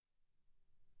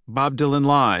Bob Dylan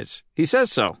lies. He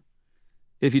says so.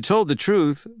 If you told the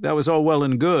truth, that was all well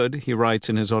and good, he writes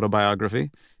in his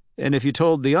autobiography. And if you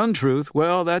told the untruth,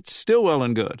 well, that's still well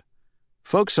and good.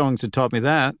 Folk songs had taught me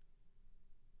that.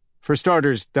 For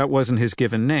starters, that wasn't his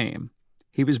given name.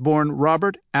 He was born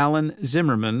Robert Allen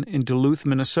Zimmerman in Duluth,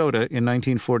 Minnesota in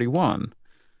 1941.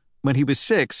 When he was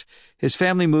 6, his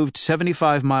family moved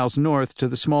 75 miles north to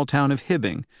the small town of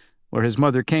Hibbing, where his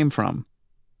mother came from.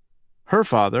 Her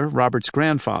father, Robert's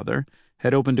grandfather,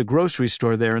 had opened a grocery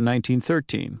store there in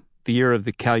 1913, the year of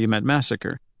the Calumet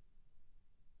Massacre.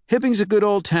 Hibbing's a good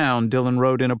old town, Dylan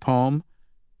wrote in a poem.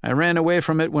 I ran away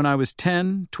from it when I was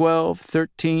 10, 12,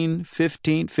 13,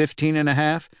 15, 15 and a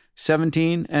half,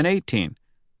 17, and 18.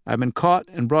 I've been caught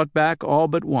and brought back all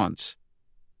but once.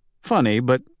 Funny,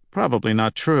 but probably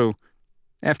not true.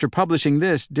 After publishing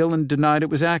this, Dylan denied it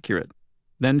was accurate,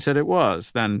 then said it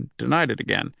was, then denied it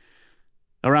again.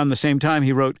 Around the same time,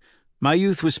 he wrote, "My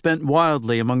youth was spent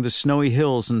wildly among the snowy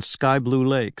hills and sky-blue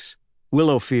lakes,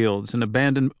 willow fields and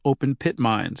abandoned open pit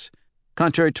mines.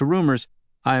 Contrary to rumors,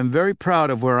 I am very proud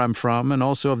of where I'm from and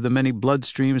also of the many blood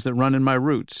streams that run in my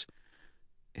roots."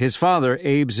 His father,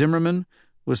 Abe Zimmerman,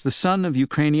 was the son of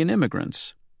Ukrainian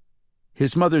immigrants.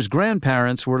 His mother's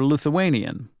grandparents were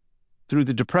Lithuanian. Through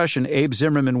the Depression, Abe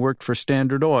Zimmerman worked for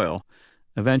Standard Oil,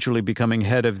 eventually becoming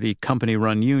head of the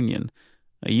company-run union,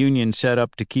 a union set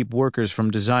up to keep workers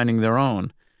from designing their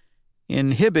own.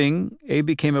 In Hibbing, Abe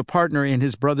became a partner in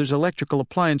his brother's electrical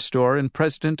appliance store and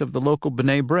president of the local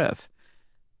B'nai B'rith.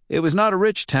 It was not a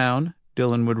rich town,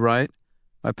 Dylan would write.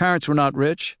 My parents were not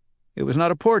rich. It was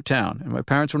not a poor town, and my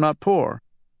parents were not poor.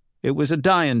 It was a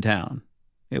dyin' town.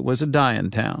 It was a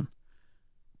dyin' town.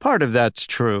 Part of that's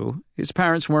true. His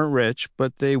parents weren't rich,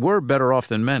 but they were better off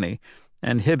than many,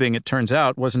 and Hibbing, it turns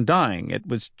out, wasn't dying. It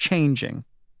was changing.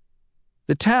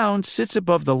 The town sits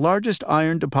above the largest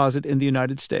iron deposit in the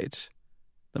United States.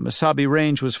 The Mesabi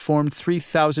Range was formed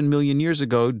 3,000 million years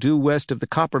ago due west of the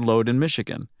Copper Lode in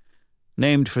Michigan.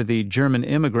 Named for the German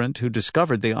immigrant who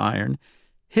discovered the iron,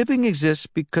 Hibbing exists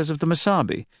because of the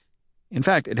Mesabi. In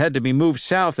fact, it had to be moved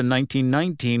south in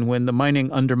 1919 when the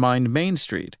mining undermined Main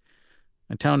Street.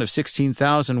 A town of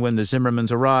 16,000 when the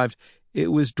Zimmermans arrived,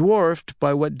 it was dwarfed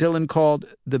by what Dylan called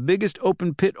the biggest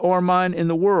open-pit ore mine in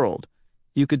the world.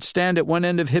 You could stand at one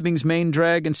end of Hibbing's main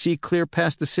drag and see clear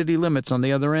past the city limits on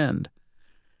the other end.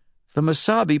 The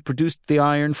Mesabi produced the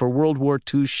iron for World War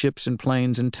II ships and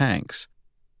planes and tanks.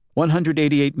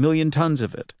 188 million tons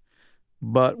of it.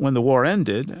 But when the war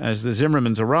ended, as the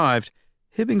Zimmermans arrived,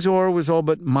 Hibbing's ore was all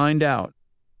but mined out.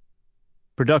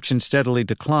 Production steadily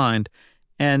declined,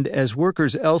 and as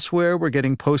workers elsewhere were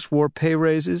getting post-war pay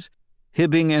raises,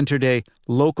 Hibbing entered a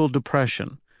local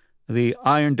depression. The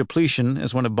iron depletion,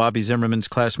 as one of Bobby Zimmerman's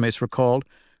classmates recalled,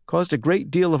 caused a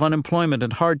great deal of unemployment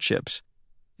and hardships.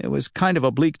 It was kind of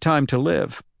a bleak time to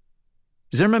live.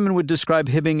 Zimmerman would describe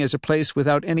Hibbing as a place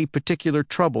without any particular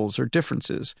troubles or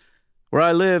differences. Where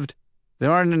I lived,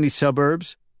 there aren't any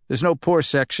suburbs, there's no poor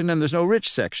section, and there's no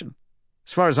rich section.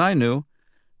 As far as I knew,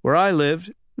 where I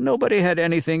lived, nobody had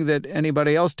anything that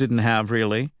anybody else didn't have,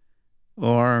 really.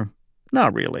 Or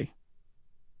not really.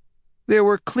 There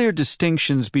were clear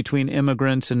distinctions between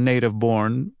immigrants and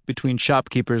native-born, between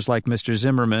shopkeepers like Mr.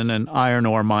 Zimmerman and iron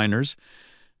ore miners.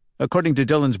 According to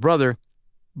Dylan's brother,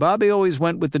 Bobby always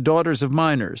went with the daughters of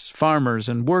miners, farmers,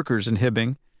 and workers in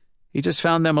Hibbing. He just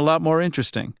found them a lot more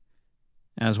interesting.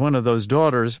 As one of those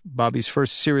daughters, Bobby's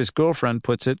first serious girlfriend,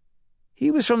 puts it,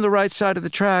 he was from the right side of the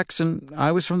tracks and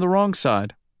I was from the wrong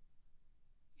side.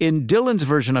 In Dylan's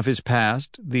version of his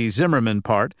past, the Zimmerman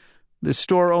part, the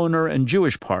store owner and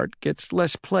Jewish part gets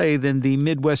less play than the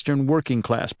Midwestern working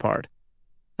class part.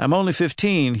 I'm only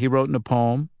 15, he wrote in a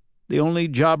poem. The only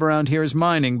job around here is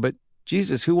mining, but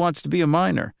Jesus, who wants to be a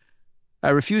miner? I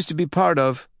refuse to be part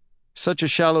of such a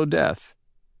shallow death.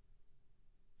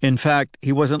 In fact,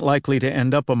 he wasn't likely to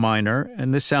end up a miner,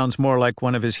 and this sounds more like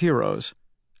one of his heroes,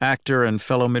 actor and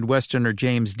fellow Midwesterner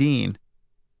James Dean.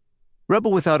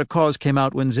 Rebel Without a Cause came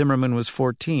out when Zimmerman was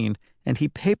 14, and he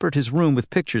papered his room with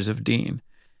pictures of Dean.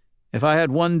 If I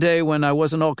had one day when I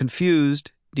wasn't all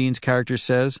confused, Dean's character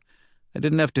says, I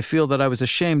didn't have to feel that I was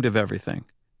ashamed of everything.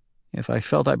 If I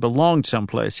felt I belonged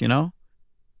someplace, you know?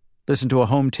 Listen to a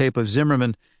home tape of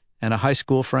Zimmerman and a high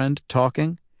school friend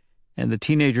talking, and the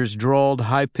teenager's drawled,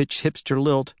 high-pitched hipster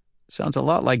lilt sounds a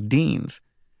lot like Dean's.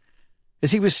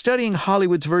 As he was studying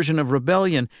Hollywood's version of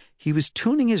rebellion, he was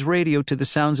tuning his radio to the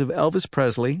sounds of Elvis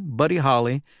Presley, Buddy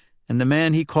Holly, and the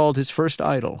man he called his first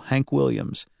idol, Hank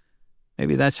Williams.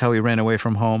 Maybe that's how he ran away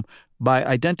from home, by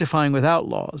identifying with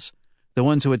outlaws, the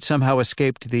ones who had somehow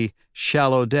escaped the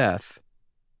shallow death.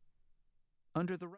 Under the